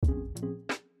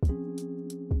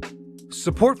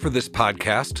Support for this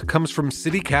podcast comes from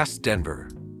CityCast Denver.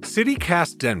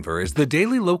 CityCast Denver is the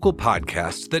daily local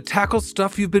podcast that tackles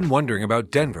stuff you've been wondering about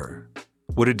Denver.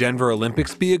 Would a Denver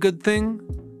Olympics be a good thing?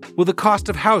 Will the cost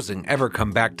of housing ever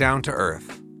come back down to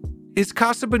earth? Is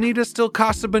Casa Bonita still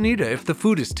Casa Bonita if the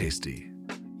food is tasty?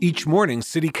 Each morning,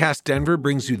 CityCast Denver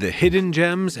brings you the hidden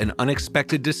gems and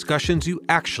unexpected discussions you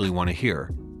actually want to hear,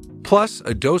 plus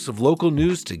a dose of local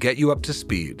news to get you up to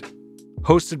speed.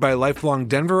 Hosted by lifelong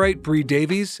Denverite Bree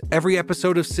Davies, every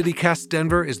episode of CityCast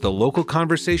Denver is the local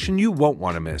conversation you won't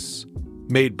want to miss.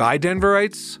 Made by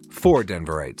Denverites, for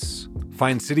Denverites.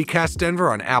 Find CityCast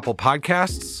Denver on Apple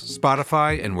Podcasts,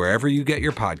 Spotify, and wherever you get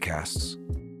your podcasts.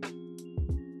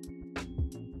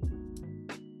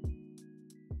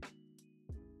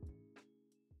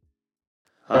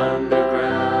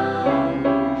 Underground,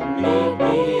 meet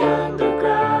me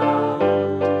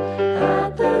underground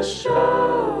at the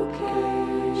showcase.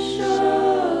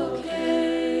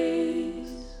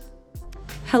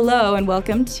 Hello and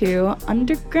welcome to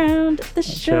Underground, the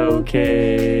Showcase,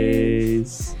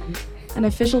 an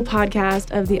official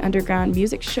podcast of the Underground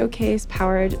Music Showcase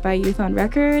powered by Youth on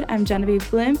Record. I'm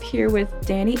Genevieve Blimp here with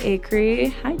Danny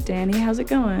Acree. Hi, Danny. How's it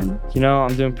going?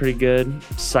 I'm doing pretty good.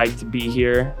 Psyched to be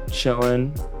here,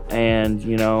 chilling. And,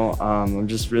 I'm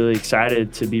just really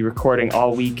excited to be recording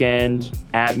all weekend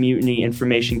at Mutiny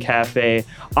Information Cafe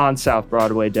on South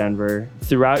Broadway, Denver.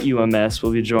 Throughout UMS,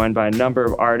 we'll be joined by a number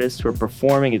of artists who are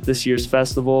performing at this year's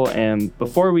festival. And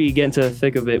before we get into the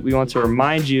thick of it, we want to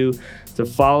remind you to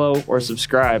follow or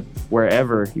subscribe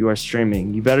wherever you are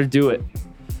streaming. You better do it,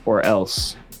 or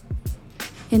else.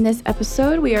 In this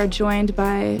episode, we are joined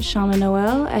by Schama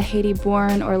Noel, a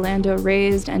Haiti-born,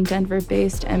 Orlando-raised, and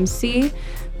Denver-based MC.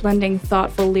 Blending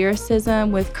thoughtful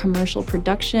lyricism with commercial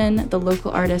production, the local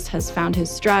artist has found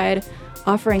his stride,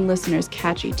 offering listeners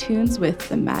catchy tunes with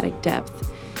thematic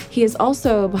depth. He is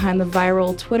also behind the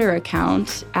viral Twitter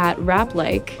account at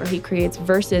RapLike, where he creates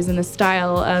verses in the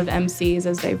style of MCs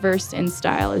as diverse in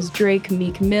style as Drake,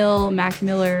 Meek Mill, Mac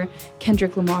Miller,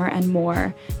 Kendrick Lamar, and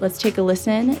more. Let's take a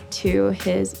listen to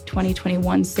his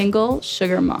 2021 single,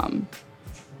 Sugar Mom.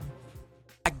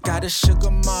 I got a sugar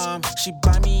mom, she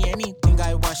buy me anything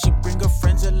I want, she bring her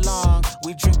friends along.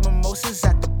 We drink mimosas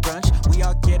at the brunch, we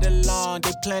all get along.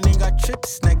 They planning our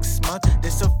trips next month,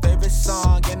 this her favorite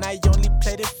song, and I only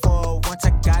played it for once. I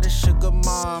got a sugar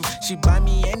mom, she buy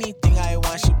me anything I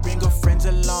want, she bring her friends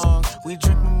along. We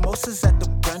drink mimosas at the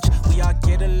brunch, we all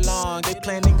get along. They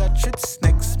planning our trips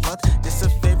next month, this her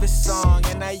favorite song,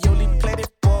 and I only played it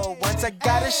for once. I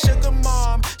got a sugar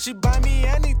mom, she buy me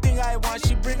anything I want,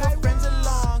 she bring her friends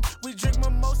along. We drink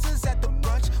mimosas at the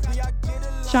brunch, we all get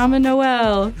along. Schama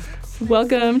Noel,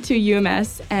 welcome to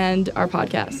UMS and our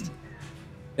podcast.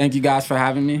 Thank you guys for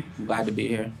having me. I'm glad to be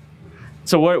here.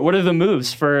 So what are the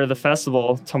moves for the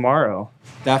festival tomorrow?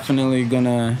 Definitely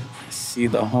gonna see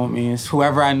the homies.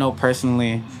 Whoever I know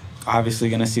personally, obviously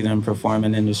gonna see them perform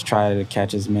and then just try to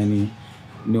catch as many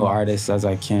new artists as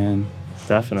I can.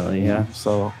 Definitely, yeah.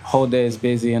 So whole day is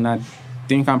busy, and I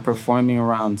think I'm performing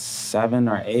around 7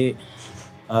 or 8.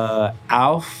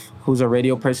 Alf, who's a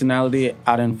radio personality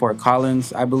out in Fort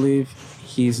Collins, I believe,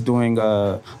 he's doing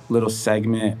a little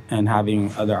segment and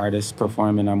having other artists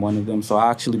perform, and I'm one of them. So I'll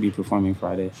actually be performing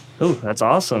Friday. Oh, that's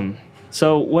awesome.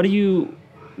 So what do you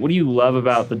love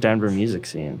about the Denver music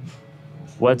scene?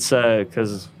 What's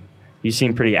because you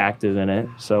seem pretty active in it.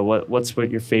 So what's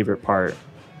your favorite part?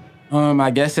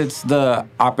 I guess it's the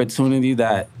opportunity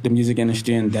that the music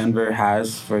industry in Denver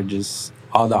has for just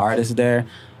all the artists there.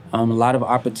 A lot of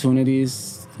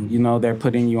opportunities, they're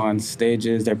putting you on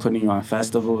stages, they're putting you on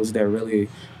festivals, they're really,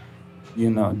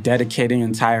 dedicating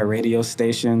entire radio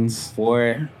stations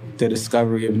for the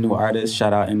discovery of new artists.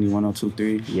 Shout out Indie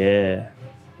 102.3. Yeah.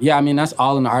 Yeah, that's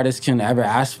all an artist can ever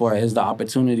ask for is the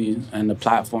opportunity and the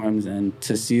platforms, and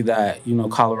to see that,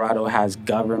 Colorado has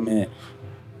government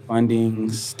funding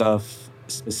stuff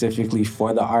specifically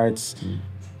for the arts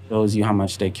shows you how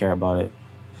much they care about it.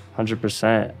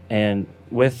 100%. And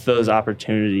with those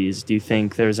opportunities, do you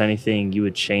think there's anything you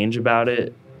would change about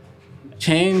it?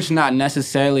 Change, not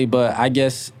necessarily, but I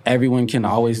guess everyone can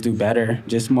always do better.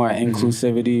 Just more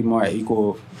inclusivity, more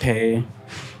equal pay.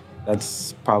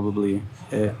 That's probably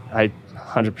it. I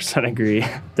 100% agree.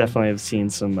 Definitely have seen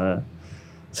some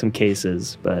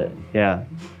cases, but yeah,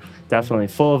 definitely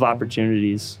full of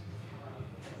opportunities.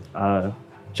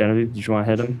 Genevieve, did you want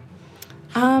to hit him?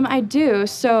 I do.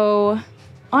 So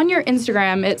on your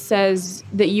Instagram, it says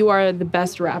that you are the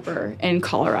best rapper in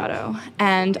Colorado.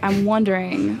 And I'm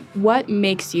wondering, what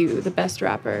makes you the best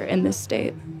rapper in this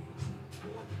state?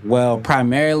 Well,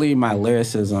 primarily my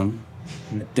lyricism.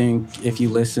 I think if you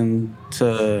listen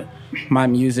to my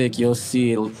music, you'll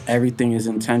see everything is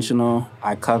intentional.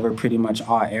 I cover pretty much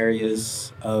all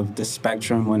areas of the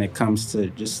spectrum when it comes to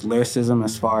just lyricism,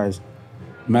 as far as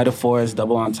metaphors,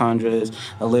 double entendres,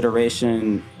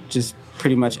 alliteration, just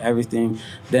pretty much everything.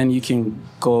 Then you can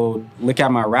go look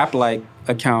at my Rap Like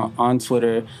account on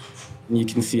Twitter, and you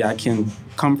can see I can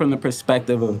come from the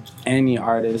perspective of any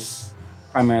artist,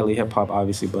 primarily hip hop,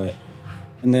 obviously, but.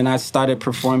 And then I started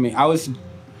performing. I was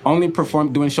only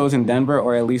doing shows in Denver,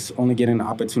 or at least only getting the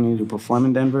opportunity to perform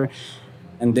in Denver.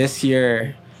 And this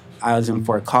year, I was in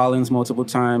Fort Collins multiple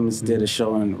times, did a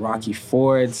show in Rocky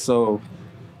Ford. So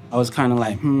I was kind of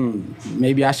like,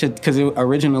 maybe I should, because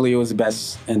originally it was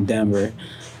best in Denver.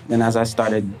 Then as I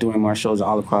started doing more shows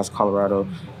all across Colorado,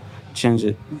 changed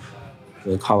it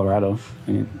to Colorado.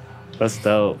 That's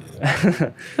dope.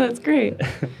 That's great.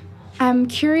 I'm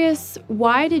curious,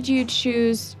 why did you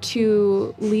choose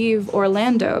to leave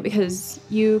Orlando? Because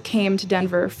you came to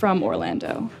Denver from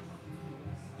Orlando.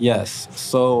 Yes.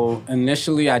 So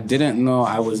initially, I didn't know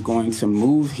I was going to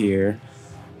move here.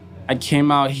 I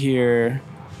came out here,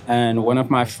 and one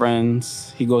of my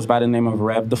friends, he goes by the name of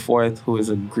Rev the Fourth, who is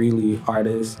a Greeley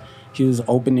artist. He was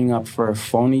opening up for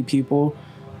Phony People.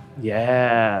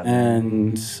 Yeah.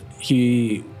 And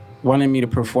he wanted me to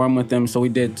perform with him, so we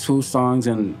did 2 songs,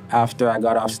 and after I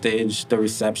got off stage, the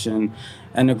reception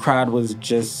and the crowd was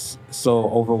just so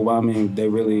overwhelming. They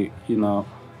really,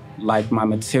 liked my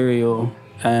material,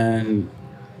 and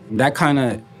that kind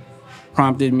of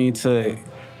prompted me to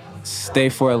stay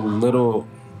for a little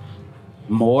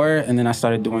more, and then I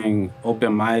started doing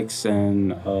open mics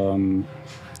and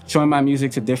showing my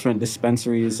music to different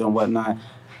dispensaries and whatnot.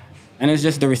 And it's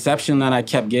just the reception that I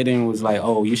kept getting was like,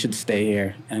 oh, you should stay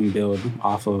here and build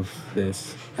off of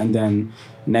this. And then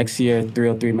next year,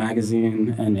 303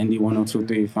 Magazine and Indie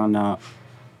 1023 found out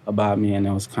about me, and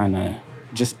it was kind of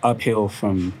just uphill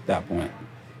from that point.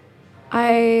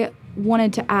 I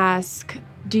wanted to ask,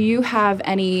 do you have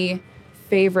any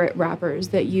favorite rappers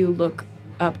that you look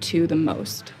up to the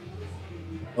most?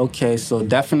 Okay, so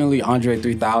definitely Andre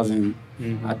 3000.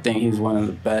 I think he's one of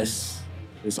the best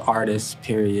artists,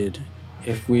 period.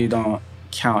 If we don't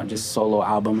count just solo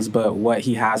albums, but what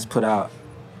he has put out,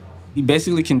 he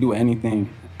basically can do anything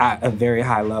at a very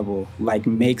high level. Like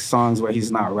make songs where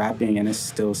he's not rapping and it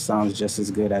still sounds just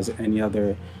as good as any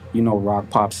other,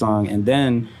 rock pop song. And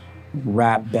then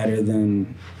rap better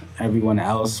than everyone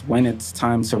else when it's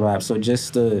time to rap. So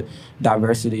just the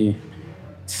diversity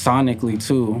sonically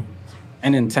too,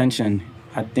 and intention.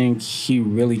 I think he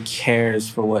really cares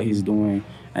for what he's doing,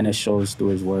 and it shows through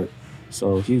his work.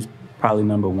 So he's probably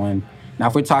number one. Now,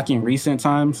 if we're talking recent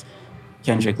times,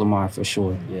 Kendrick Lamar for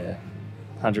sure. Yeah,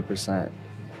 100%.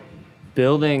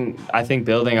 Building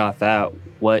off that,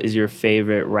 what is your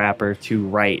favorite rapper to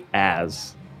write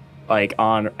as? Like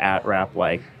at Rap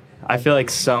Like? I feel like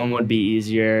some would be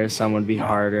easier, some would be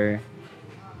harder.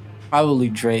 Probably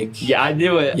Drake. Yeah, I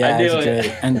knew it. Yeah, I knew it.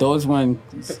 Drake. And those ones,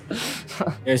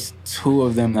 there's 2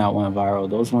 of them that went viral.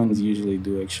 Those ones usually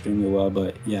do extremely well,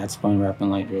 but yeah, it's fun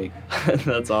rapping like Drake.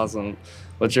 That's awesome.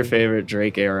 What's your favorite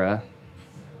Drake era?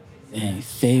 Dang,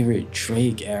 favorite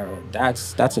Drake era?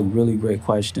 That's a really great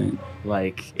question.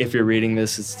 Like, if you're reading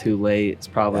this, it's too late. It's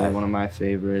probably one of my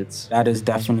favorites. That is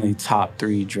definitely top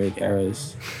 3 Drake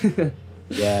eras.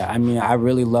 Yeah, I mean, I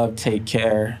really love Take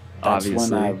Care. That's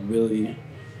Obviously. when I really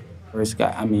first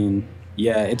got,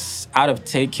 it's out of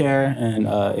Take Care, and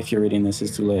if you're reading this,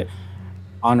 it's too late.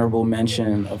 Honorable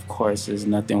mention, of course, is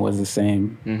Nothing Was the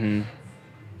Same. Mm-hmm.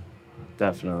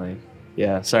 Definitely.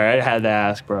 Yeah, sorry, I had to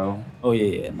ask, bro. Oh,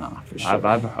 yeah, nah, for sure.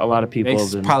 I've a lot of people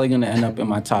Drake's probably going to end up in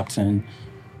my top 10,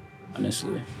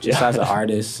 honestly, just as an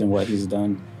artist and what he's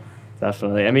done.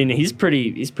 Definitely. I mean, he's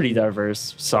pretty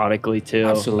diverse sonically, too.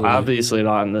 Absolutely. Obviously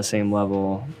not on the same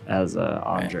level as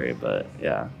Andre, but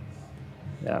yeah.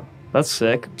 Yeah, that's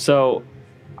sick. So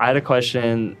I had a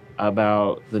question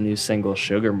about the new single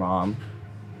Sugar Mom.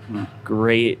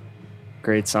 Great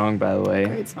song, by the way.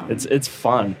 Great song. It's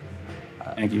fun.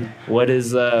 Thank you. What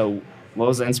was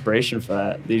the inspiration for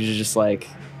that? Did you just like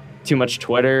too much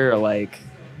Twitter, or like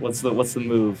what's the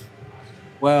move?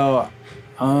 Well,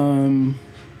 I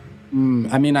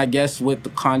guess with the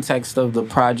context of the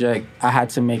project, I had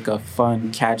to make a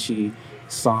fun, catchy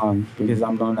song because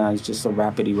I'm known as just a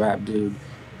rapidy rap dude.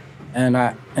 And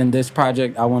in this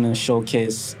project, I want to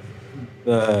showcase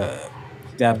the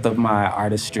depth of my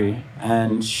artistry.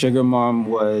 And Sugar Mom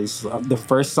was the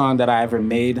first song that I ever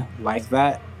made like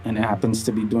that, and it happens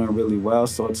to be doing really well.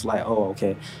 So it's like, oh,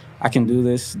 okay, I can do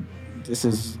this. This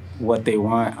is what they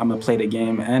want. I'm gonna play the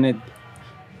game, and it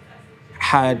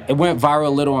it went viral a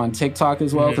little on TikTok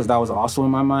as well, because that was also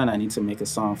in my mind. I need to make a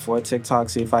song for TikTok,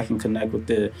 see if I can connect with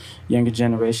the younger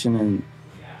generation, and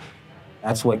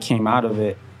that's what came out of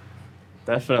it.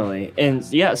 Definitely. And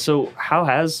yeah, so how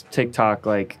has TikTok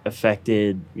like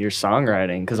affected your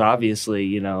songwriting? Because obviously,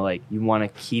 you know, like you want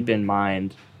to keep in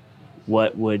mind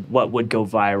what would go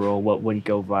viral, what wouldn't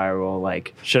go viral.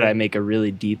 Like, should I make a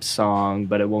really deep song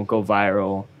but it won't go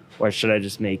viral, or should I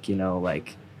just make, you know,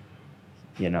 like,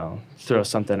 you know, throw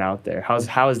something out there? How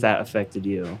has that affected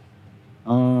you?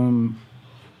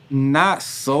 Not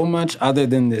so much other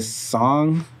than this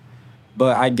song,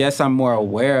 but I guess I'm more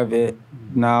aware of it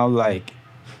now. Like,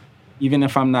 even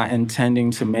if I'm not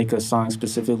intending to make a song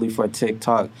specifically for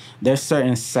TikTok, there's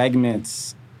certain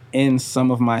segments in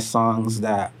some of my songs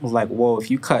that was like, whoa, if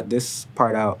you cut this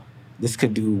part out, this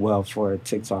could do well for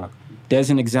TikTok. There's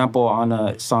an example on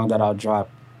a song that I'll drop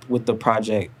with the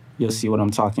project. You'll see what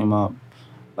I'm talking about.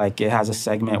 Like, it has a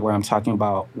segment where I'm talking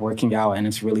about working out, and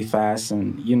it's really fast.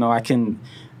 And, you know, I can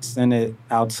send it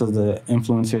out to the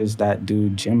influencers that do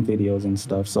gym videos and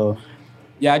stuff. So,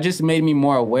 yeah, it just made me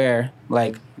more aware.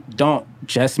 Like, don't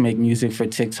just make music for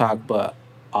TikTok, but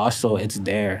also it's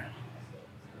there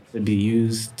to be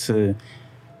used to,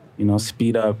 you know,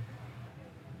 speed up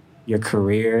your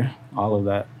career, all of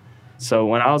that. So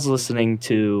when I was listening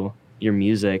to your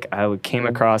music, came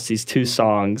across these two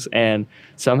songs, and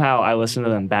somehow I listened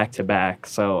to them back to back.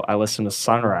 So I listened to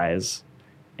Sunrise,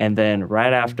 and then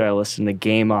right after I listened to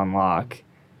Game on Lock,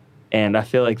 and I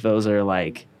feel like those are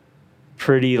like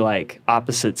pretty like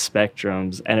opposite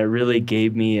spectrums, and it really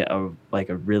gave me a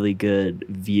really good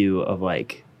view of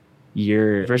like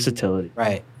your versatility.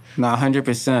 Right. No,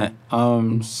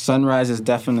 100%. Sunrise is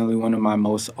definitely one of my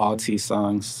most alty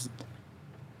songs.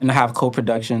 And I have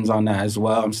co-productions on that as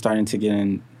well. I'm starting to get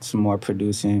in some more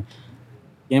producing.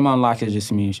 Game on Lock is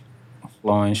just me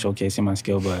flowing, showcasing my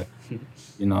skill, but,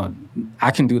 you know,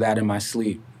 I can do that in my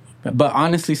sleep. But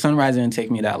honestly, Sunrise didn't take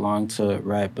me that long to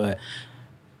write, but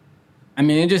I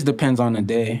mean, it just depends on the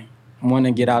day. I want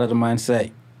to get out of the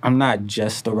mindset. I'm not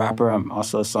just a rapper, I'm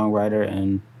also a songwriter,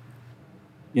 and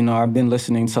you know, I've been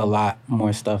listening to a lot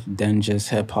more stuff than just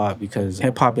hip-hop, because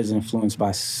hip-hop is influenced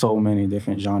by so many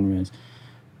different genres.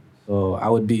 So I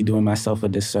would be doing myself a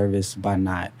disservice by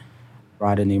not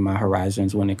broadening my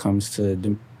horizons when it comes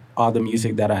to all the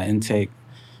music that I intake.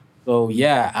 So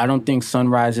yeah, I don't think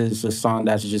Sunrise is a song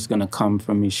that's just going to come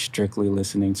from me strictly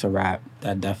listening to rap.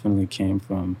 That definitely came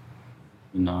from,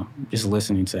 you know, just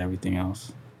listening to everything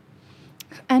else.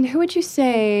 And who would you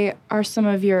say are some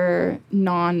of your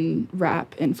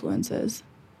non-rap influences?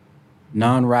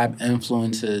 Non-rap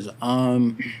influences,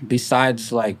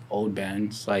 besides like old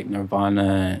bands like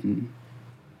Nirvana and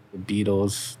the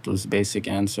Beatles, those basic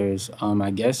answers.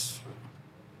 I guess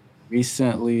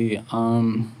recently,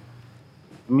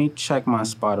 let me check my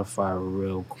Spotify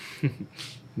real quick.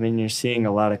 I mean, you're seeing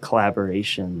a lot of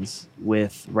collaborations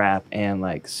with rap and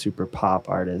like super pop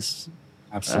artists.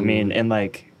 Absolutely. I mean, and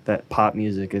like that pop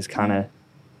music is kind of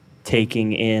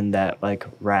taking in that like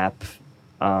rap.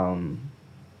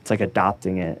 It's like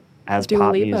adopting it as Dua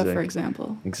pop Lipa, music. for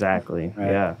example. Exactly.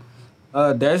 Right.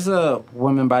 Yeah. There's a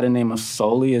woman by the name of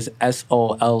Soley, is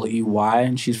Soley,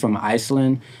 and she's from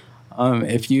Iceland.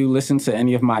 If you listen to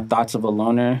any of my Thoughts of a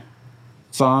Loner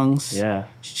songs, Yeah.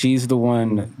 she's the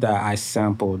one that I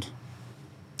sampled.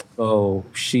 So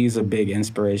she's a big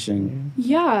inspiration.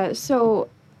 Yeah, so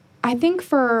I think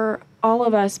for all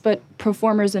of us, but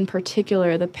performers in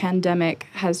particular, the pandemic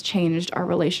has changed our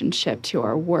relationship to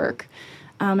our work.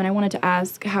 And I wanted to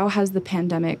ask, how has the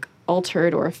pandemic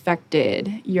altered or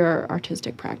affected your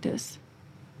artistic practice?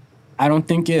 I don't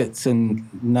think it's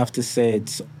enough to say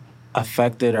it's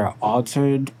affected or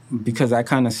altered, because I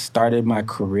kind of started my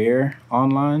career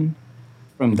online.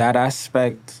 From that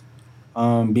aspect,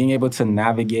 being able to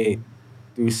navigate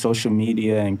through social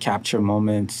media and capture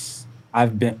moments,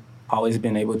 I've always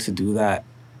been able to do that.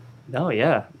 Oh,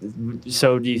 yeah.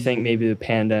 So do you think maybe the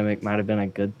pandemic might have been a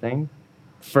good thing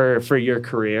for your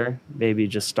career, maybe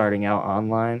just starting out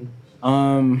online?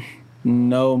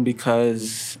 No,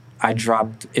 because I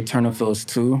dropped Eternal Feels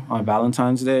 2 on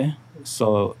Valentine's Day,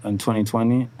 so in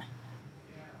 2020.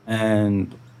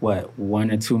 And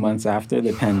 1 or 2 months after,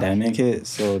 the pandemic hit,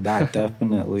 so that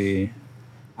definitely,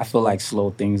 I feel like,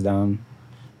 slowed things down.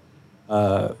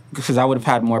 Because I would have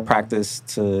had more practice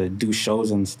to do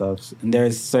shows and stuff. And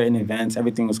there's certain events,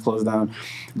 everything was closed down.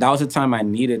 That was the time I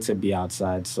needed to be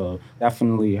outside, so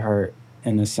definitely hurt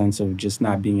in the sense of just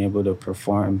not being able to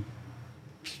perform.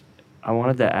 I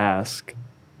wanted to ask,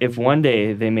 if one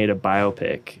day they made a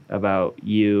biopic about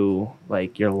you,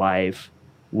 like your life,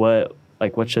 what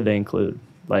should they include?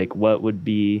 Like, what would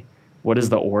be what is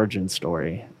the origin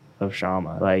story of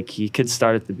Schama? Like, he could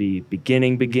start at the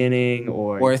beginning,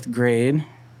 or 4th grade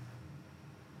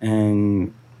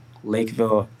in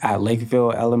Lakeville, at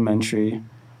Lakeville Elementary.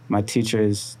 My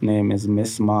teacher's name is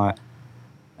Miss Mott,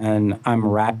 and I'm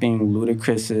rapping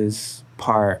Ludacris's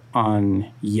part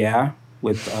on Yeah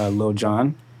with Lil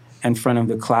Jon in front of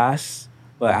the class,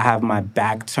 but I have my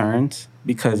back turned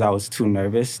because I was too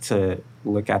nervous to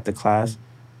look at the class,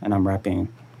 and I'm rapping,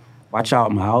 "Watch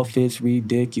out, my outfit's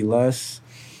ridiculous."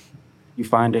 You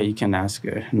find her, you can ask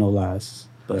her, no lies.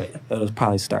 But it'll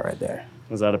probably start right there.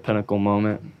 was that a pinnacle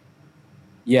moment?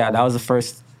 Yeah, that was the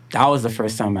first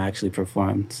time I actually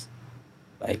performed.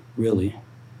 Like, really.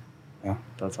 Yeah.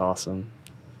 That's awesome.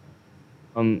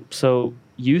 So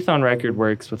Youth on Record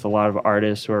works with a lot of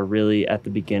artists who are really at the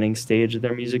beginning stage of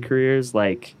their music careers,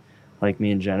 like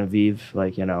me and Genevieve.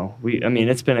 Like, you know,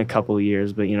 it's been a couple of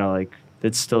years, but, you know, like,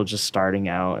 it's still just starting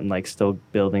out and, like, still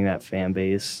building that fan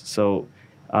base. So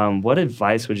what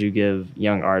advice would you give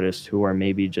young artists who are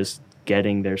maybe just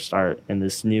getting their start in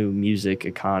this new music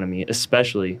economy,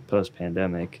 especially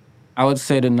post-pandemic? I would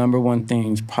say the number one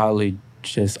thing is probably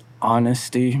just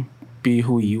honesty. Be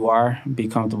who you are. Be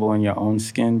comfortable in your own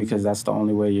skin, because that's the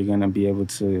only way you're going to be able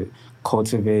to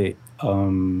cultivate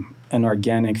an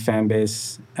organic fan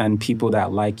base and people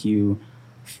that like you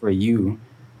for you,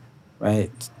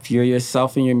 right? If you're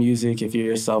yourself in your music, if you're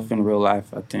yourself in real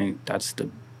life, I think that's the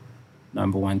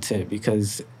number one tip,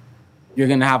 because you're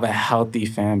going to have a healthy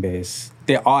fan base.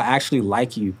 They all actually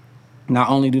like you. Not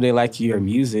only do they like your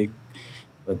music,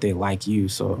 but they like you,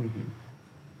 so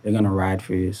they're going to ride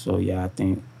for you. So, yeah, I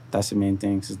think that's the main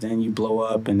thing, because then you blow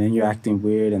up and then you're acting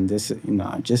weird and this, you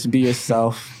know, just be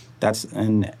yourself.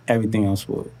 And everything else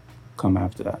will come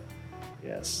after that.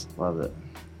 Yes, love it.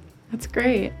 That's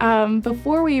great.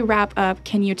 Before we wrap up,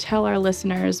 can you tell our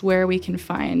listeners where we can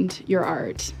find your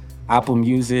art? Apple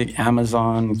Music,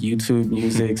 Amazon, YouTube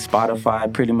Music,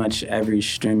 Spotify, pretty much every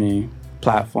streaming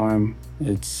platform.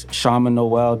 It's Schama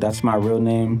Noel, that's my real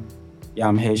name. Yeah,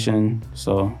 I'm Haitian,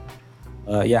 so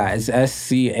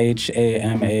it's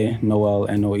Schama Noel,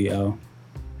 Noel.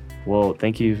 Well,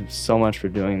 thank you so much for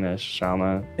doing this,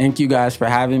 Schama. Thank you guys for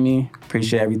having me.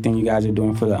 Appreciate everything you guys are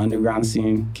doing for the underground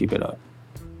scene. Keep it up.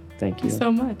 Thank you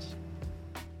so much.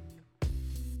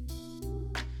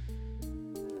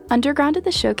 Underground at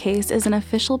the Showcase is an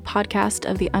official podcast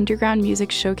of the Underground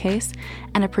Music Showcase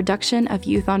and a production of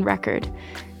Youth on Record.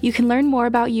 You can learn more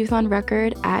about Youth on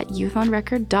Record at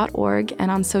youthonrecord.org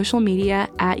and on social media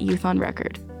at Youth on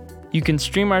Record. You can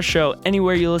stream our show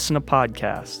anywhere you listen to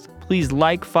podcasts. Please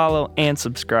like, follow, and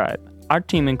subscribe. Our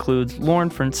team includes Lauren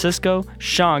Francisco,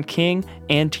 Sean King,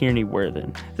 and Tierney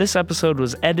Worthen. This episode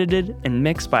was edited and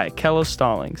mixed by Akello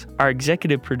Stallings. Our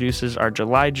executive producers are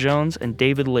July Jones and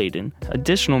David Layden.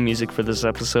 Additional music for this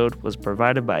episode was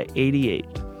provided by 88.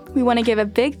 We want to give a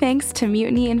big thanks to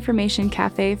Mutiny Information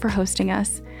Cafe for hosting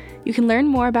us. You can learn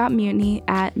more about Mutiny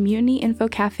at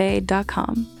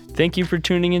mutinyinfocafe.com. Thank you for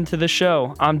tuning into the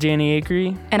show. I'm Danny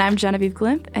Akery. And I'm Genevieve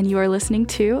Glimp, and you are listening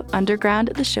to Underground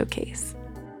at the Showcase.